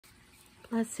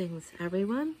Blessings,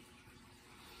 everyone.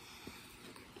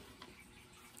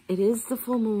 It is the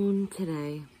full moon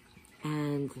today,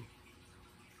 and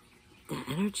the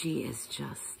energy is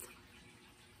just,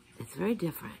 it's very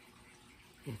different.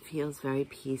 It feels very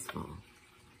peaceful.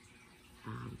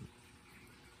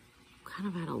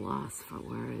 Kind of at a loss for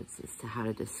words as to how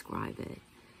to describe it.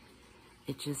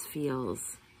 It just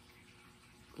feels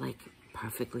like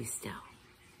perfectly still.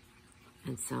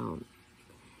 And so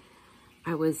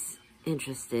I was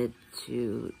interested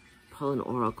to pull an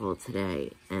oracle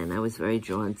today, and I was very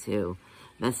drawn to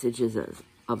messages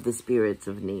of the spirits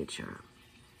of nature.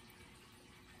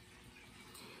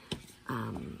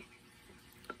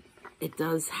 It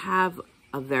does have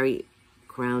a very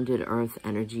grounded earth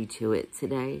energy to it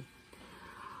today,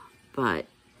 but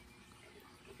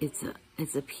it's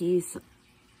a peace,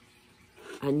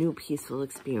 a new peaceful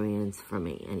experience for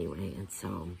me anyway. And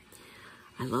so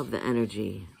I love the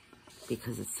energy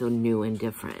because it's so new and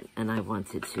different, and I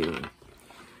wanted to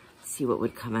see what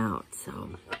would come out. So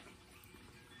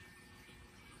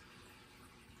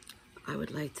I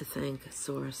would like to thank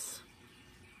Source,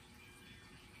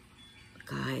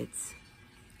 guides,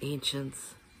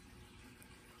 ancients,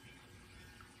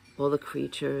 all the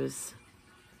creatures,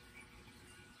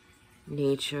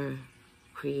 nature,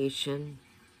 creation,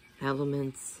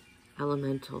 elements,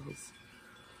 elementals,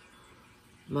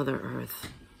 Mother Earth,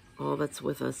 all that's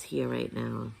with us here right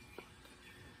now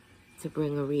to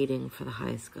bring a reading for the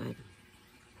highest good.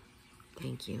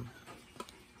 Thank you.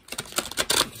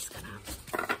 I'm just gonna,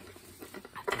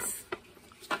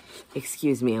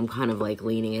 excuse me, I'm kind of like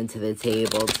leaning into the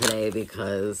table today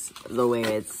because the way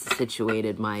it's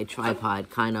situated, my tripod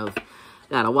kind of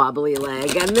got a wobbly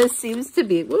leg, and this seems to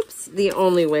be, whoops, the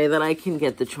only way that I can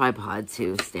get the tripod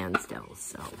to stand still.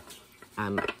 So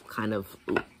I'm kind of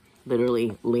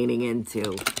literally leaning into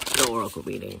the oracle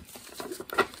reading.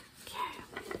 Okay.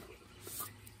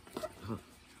 Oh,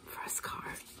 first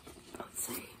card. Let's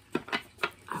see.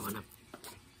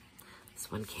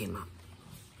 This one came up.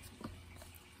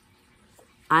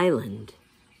 Island,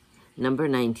 number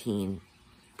 19,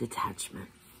 Detachment.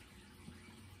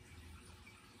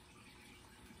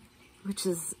 Which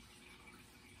is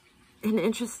an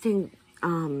interesting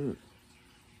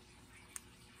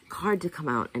card to come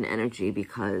out in energy,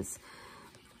 because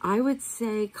I would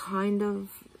say kind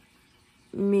of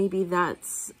maybe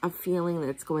that's a feeling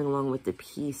that's going along with the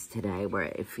peace today, where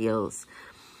it feels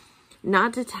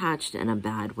not detached in a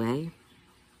bad way.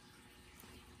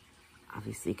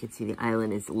 Obviously, you can see the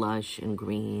island is lush and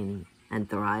green and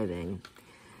thriving,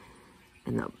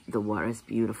 and the water is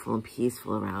beautiful and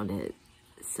peaceful around it.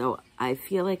 So I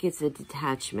feel like it's a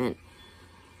detachment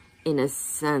in a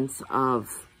sense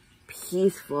of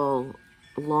peaceful,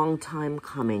 long time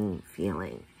coming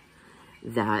feeling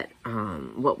that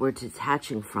what we're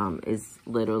detaching from is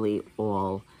literally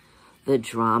all the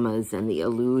dramas and the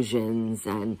illusions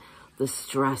and the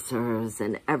stressors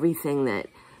and everything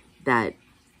that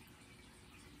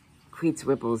creates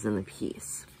ripples in the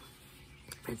peace.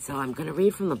 And so I'm going to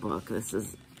read from the book. This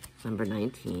is number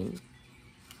 19.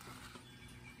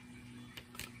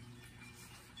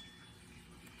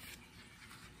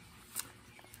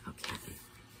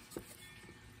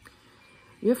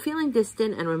 You're feeling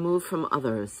distant and removed from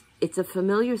others. It's a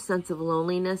familiar sense of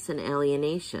loneliness and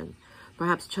alienation.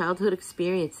 Perhaps childhood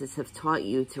experiences have taught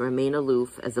you to remain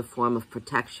aloof as a form of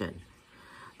protection.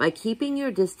 By keeping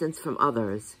your distance from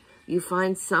others, you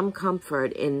find some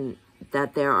comfort in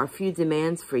that there are few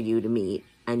demands for you to meet,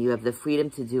 and you have the freedom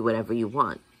to do whatever you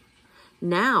want.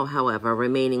 Now, however,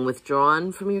 remaining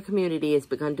withdrawn from your community has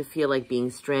begun to feel like being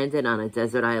stranded on a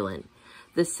desert island.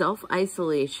 The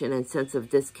self-isolation and sense of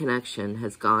disconnection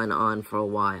has gone on for a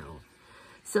while.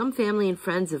 Some family and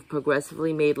friends have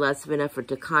progressively made less of an effort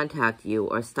to contact you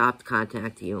or stopped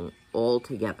contacting you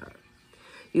altogether.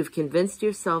 You've convinced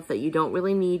yourself that you don't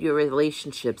really need your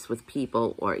relationships with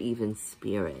people or even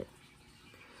spirit.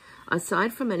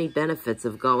 Aside from any benefits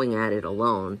of going at it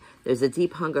alone, there's a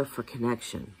deep hunger for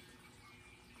connection.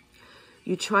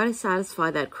 You try to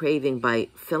satisfy that craving by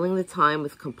filling the time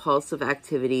with compulsive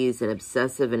activities and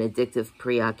obsessive and addictive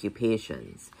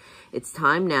preoccupations. It's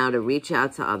time now to reach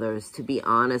out to others, to be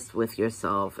honest with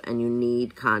yourself, and you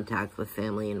need contact with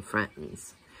family and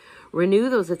friends. Renew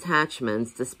those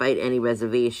attachments despite any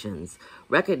reservations.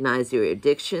 Recognize your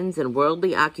addictions and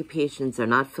worldly occupations are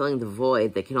not filling the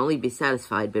void that can only be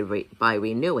satisfied by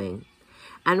renewing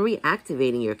and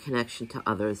reactivating your connection to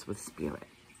others with spirit.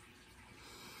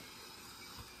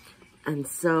 And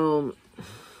so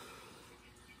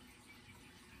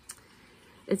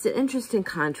it's an interesting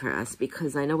contrast,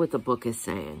 because I know what the book is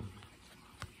saying.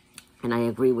 And I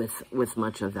agree with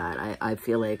much of that. I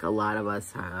feel like a lot of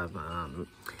us have,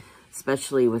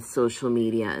 especially with social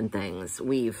media and things,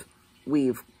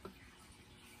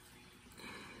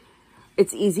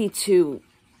 it's easy to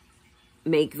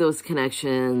make those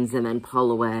connections and then pull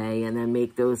away, and then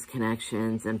make those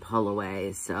connections and pull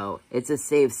away. So it's a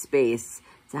safe space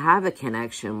to have a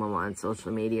connection when we're on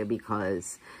social media,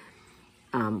 because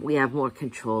we have more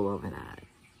control over that.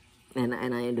 And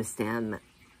I understand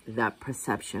that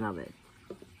perception of it.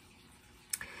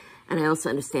 And I also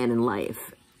understand in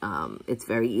life, it's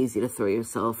very easy to throw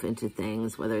yourself into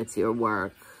things, whether it's your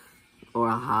work or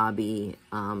a hobby.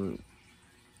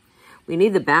 We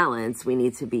need the balance. We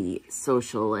need to be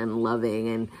social and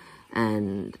loving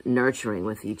and nurturing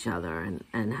with each other,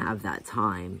 and have that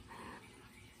time.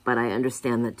 But I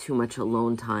understand that too much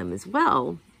alone time as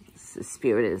well. The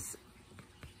Spirit is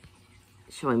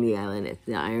showing me the island.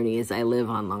 The irony is I live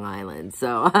on Long Island.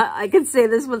 So I can say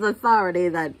this with authority,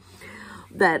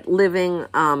 that living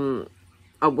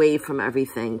away from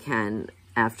everything can,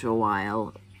 after a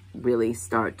while, really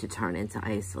start to turn into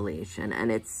isolation.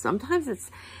 And sometimes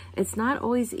it's not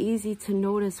always easy to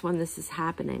notice when this is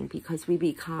happening, because we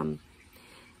become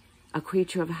a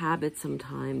creature of habit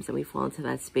sometimes, and we fall into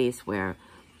that space where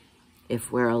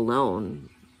if we're alone,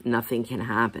 nothing can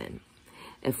happen.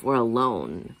 If we're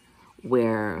alone,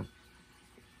 we're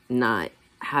not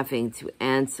having to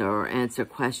answer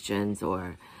questions,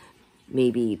 or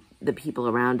maybe the people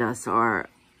around us are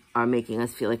making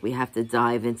us feel like we have to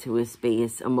dive into a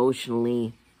space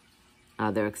emotionally.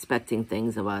 They're expecting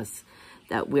things of us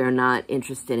that we're not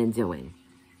interested in doing.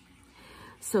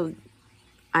 So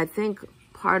I think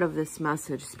part of this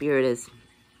message Spirit is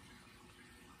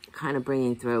kind of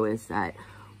bringing through is that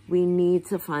we need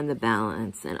to find the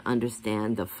balance and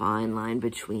understand the fine line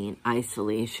between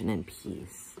isolation and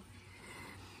peace.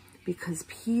 Because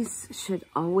peace should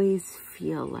always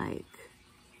feel like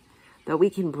that we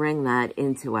can bring that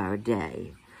into our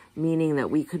day, meaning that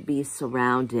we could be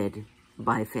surrounded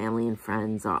by family and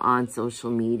friends, or on social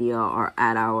media, or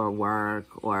at our work,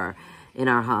 or in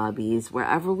our hobbies,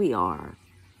 wherever we are,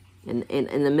 in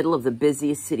the middle of the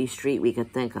busiest city street we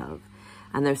could think of,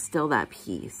 and there's still that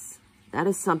peace. That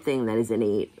is something that is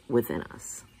innate within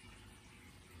us.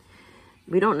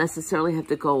 We don't necessarily have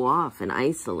to go off and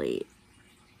isolate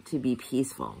to be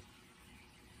peaceful.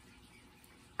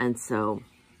 And so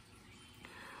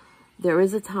there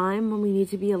is a time when we need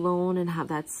to be alone and have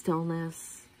that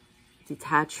stillness,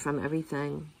 detached from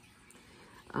everything.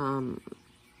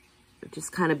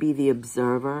 Just kind of be the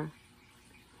observer,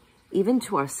 even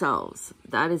to ourselves.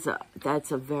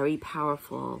 That's a very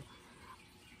powerful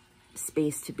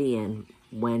space to be in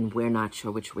when we're not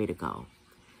sure which way to go.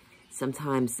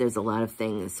 Sometimes there's a lot of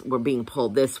things. We're being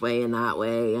pulled this way and that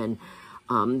way, and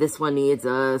this one needs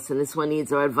us, and this one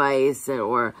needs our advice,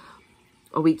 or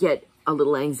we get a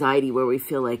little anxiety where we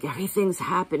feel like everything's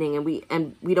happening, and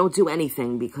we don't do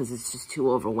anything because it's just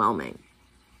too overwhelming.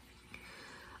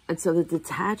 And so the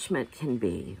detachment can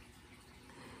be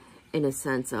in a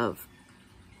sense of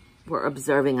we're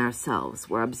observing ourselves.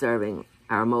 We're observing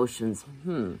our emotions.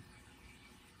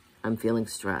 I'm feeling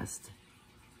stressed.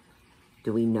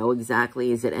 Do we know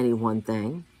exactly? Is it any one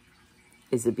thing?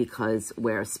 Is it because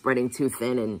we're spreading too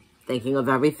thin and thinking of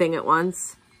everything at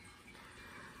once?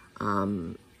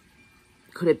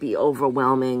 Could it be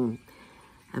overwhelming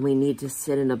and we need to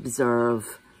sit and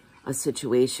observe a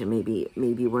situation? Maybe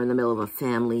we're in the middle of a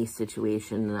family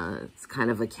situation. It's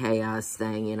kind of a chaos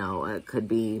thing, you know. It could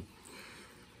be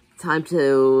time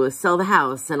to sell the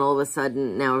house, and all of a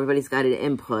sudden now everybody's got an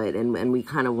input, and we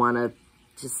kind of want to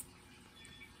just,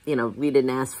 you know, we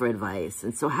didn't ask for advice.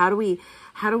 And so how do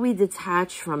we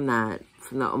detach from that,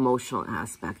 from the emotional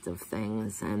aspect of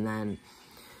things, and then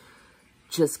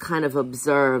just kind of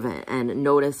observe it and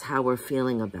notice how we're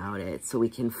feeling about it, so we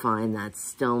can find that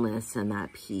stillness and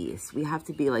that peace. We have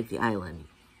to be like the island.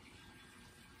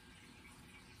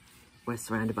 We're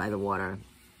surrounded by the water.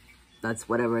 That's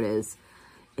whatever it is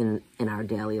in our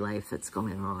daily life that's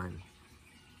going on.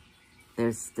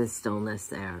 There's this stillness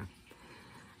there.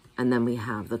 And then we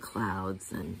have the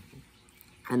clouds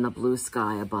and the blue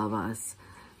sky above us.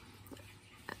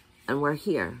 And we're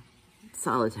here,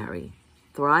 solitary,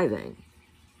 thriving.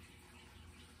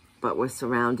 But we're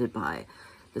surrounded by,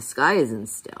 the sky isn't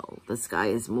still. The sky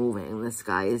is moving. The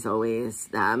sky is always,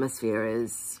 the atmosphere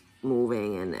is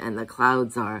moving, and the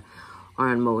clouds are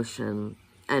in motion.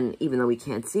 And even though we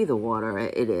can't see the water,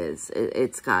 it is.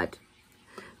 It's got,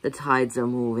 the tides are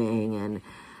moving,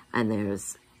 and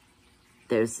there's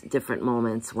different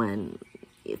moments when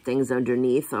things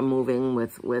underneath are moving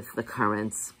with the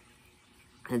currents.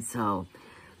 And so,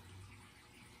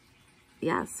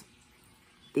 yes,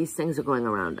 these things are going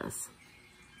around us.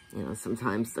 You know,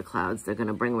 sometimes the clouds, they're going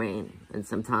to bring rain. And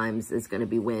sometimes there's going to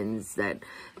be winds that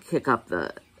kick up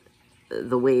the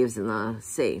waves in the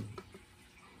sea.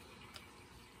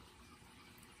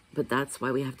 But that's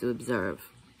why we have to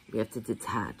observe. We have to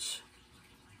detach.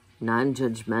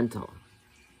 Non-judgmental.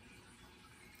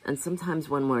 And sometimes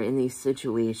when we're in these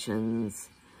situations,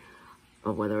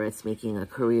 or whether it's making a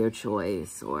career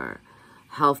choice or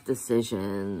health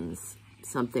decisions,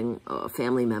 something, a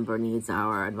family member needs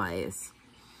our advice,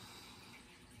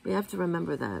 we have to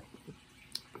remember that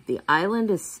the island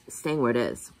is staying where it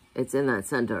is. It's in that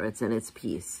center. It's in its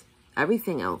peace.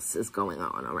 Everything else is going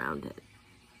on around it.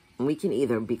 And we can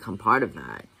either become part of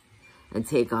that and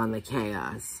take on the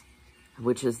chaos,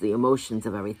 which is the emotions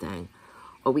of everything,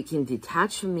 or we can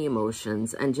detach from the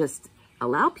emotions and just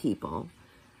allow people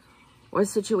or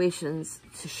situations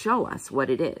to show us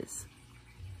what it is.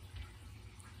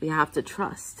 We have to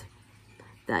trust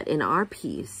that in our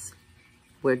peace,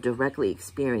 we're directly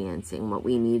experiencing what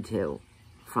we need to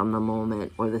from the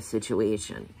moment or the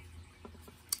situation.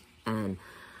 And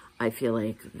I feel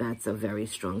like that's a very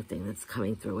strong thing that's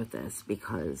coming through with this,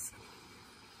 because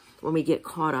when we get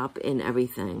caught up in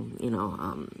everything, you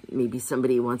know, maybe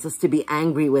somebody wants us to be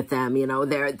angry with them, you know,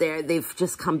 they've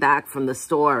just come back from the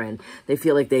store and they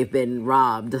feel like they've been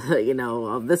robbed, you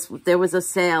know, there was a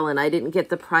sale and I didn't get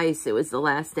the price, it was the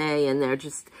last day, and they're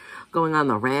just going on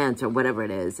the rant or whatever it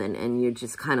is, and you're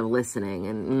just kind of listening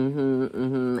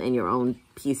and in your own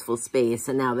peaceful space,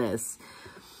 and now this.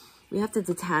 We have to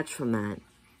detach from that.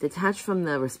 Detach from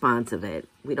the response of it.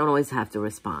 We don't always have to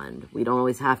respond. We don't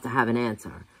always have to have an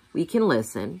answer. We can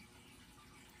listen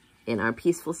in our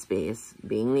peaceful space,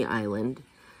 being the island,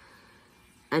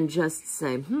 and just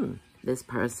say, this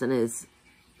person is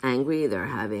angry, they're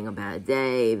having a bad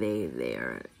day,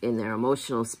 they're in their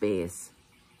emotional space.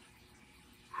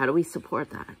 How do we support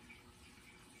that?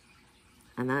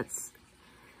 And that's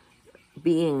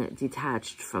being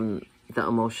detached from the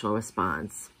emotional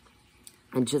response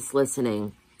and just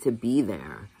listening to be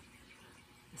there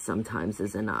sometimes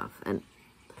is enough. And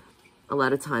a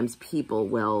lot of times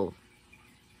people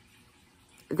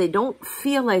they don't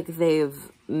feel like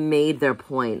they've made their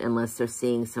point unless they're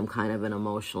seeing some kind of an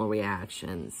emotional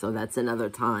reaction. So that's another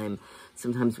time.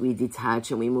 Sometimes we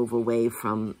detach and we move away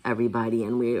from everybody,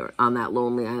 and we're on that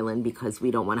lonely island because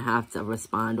we don't want to have to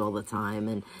respond all the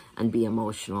time and be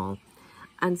emotional.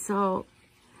 And so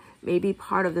maybe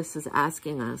part of this is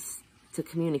asking us to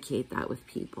communicate that with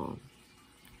people.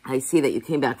 I see that you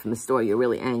came back from the store, you're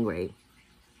really angry.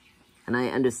 And I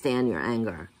understand your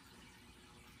anger.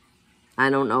 I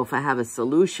don't know if I have a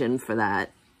solution for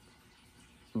that,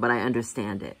 but I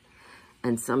understand it.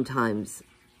 And sometimes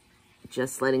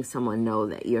just letting someone know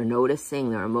that you're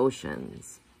noticing their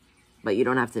emotions, but you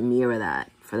don't have to mirror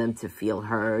that for them to feel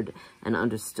heard and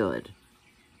understood,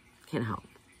 can help.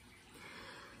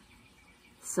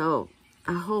 So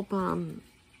I hope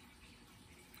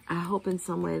in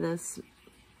some way this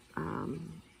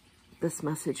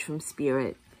message from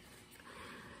Spirit.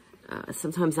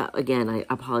 Sometimes, again, I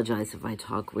apologize if I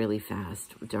talk really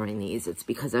fast during these. It's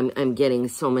because I'm getting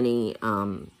so many,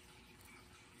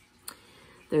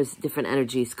 there's different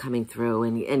energies coming through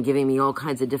and giving me all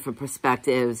kinds of different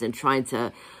perspectives and trying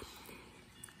to,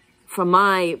 from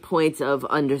my point of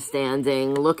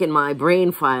understanding, look in my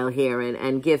brain file here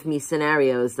and give me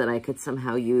scenarios that I could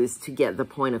somehow use to get the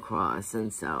point across.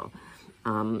 And so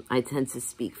I tend to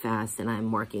speak fast, and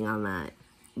I'm working on that,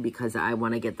 because I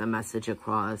want to get the message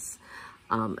across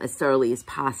as thoroughly as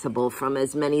possible from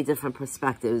as many different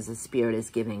perspectives as Spirit is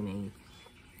giving me.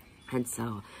 And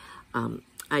so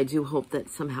I do hope that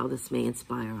somehow this may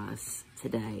inspire us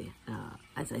today.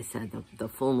 As I said, the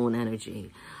full moon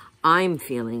energy, I'm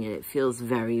feeling it. It feels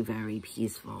very, very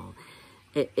peaceful.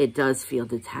 It does feel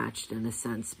detached in a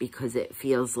sense, because it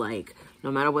feels like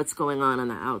no matter what's going on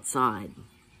the outside,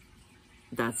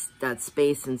 that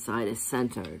space inside is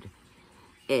centered.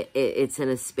 It's in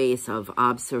a space of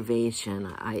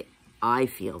observation. I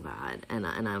feel that, and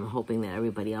I'm hoping that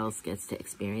everybody else gets to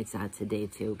experience that today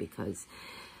too, because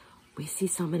we see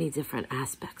so many different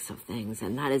aspects of things,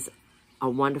 and that is a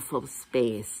wonderful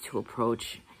space to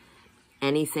approach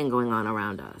anything going on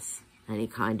around us, any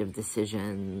kind of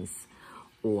decisions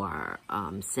or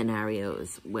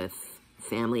scenarios with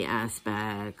family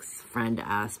aspects, friend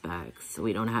aspects, so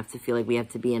we don't have to feel like we have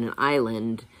to be in an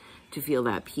island to feel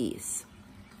that peace.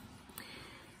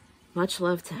 Much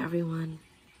love to everyone.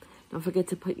 Don't forget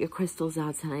to put your crystals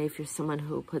out tonight if you're someone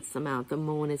who puts them out. The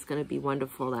moon is going to be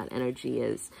wonderful. That energy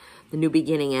is, the new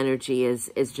beginning energy is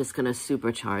just going to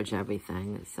supercharge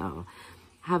everything. So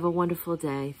have a wonderful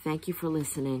day. Thank you for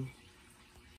listening.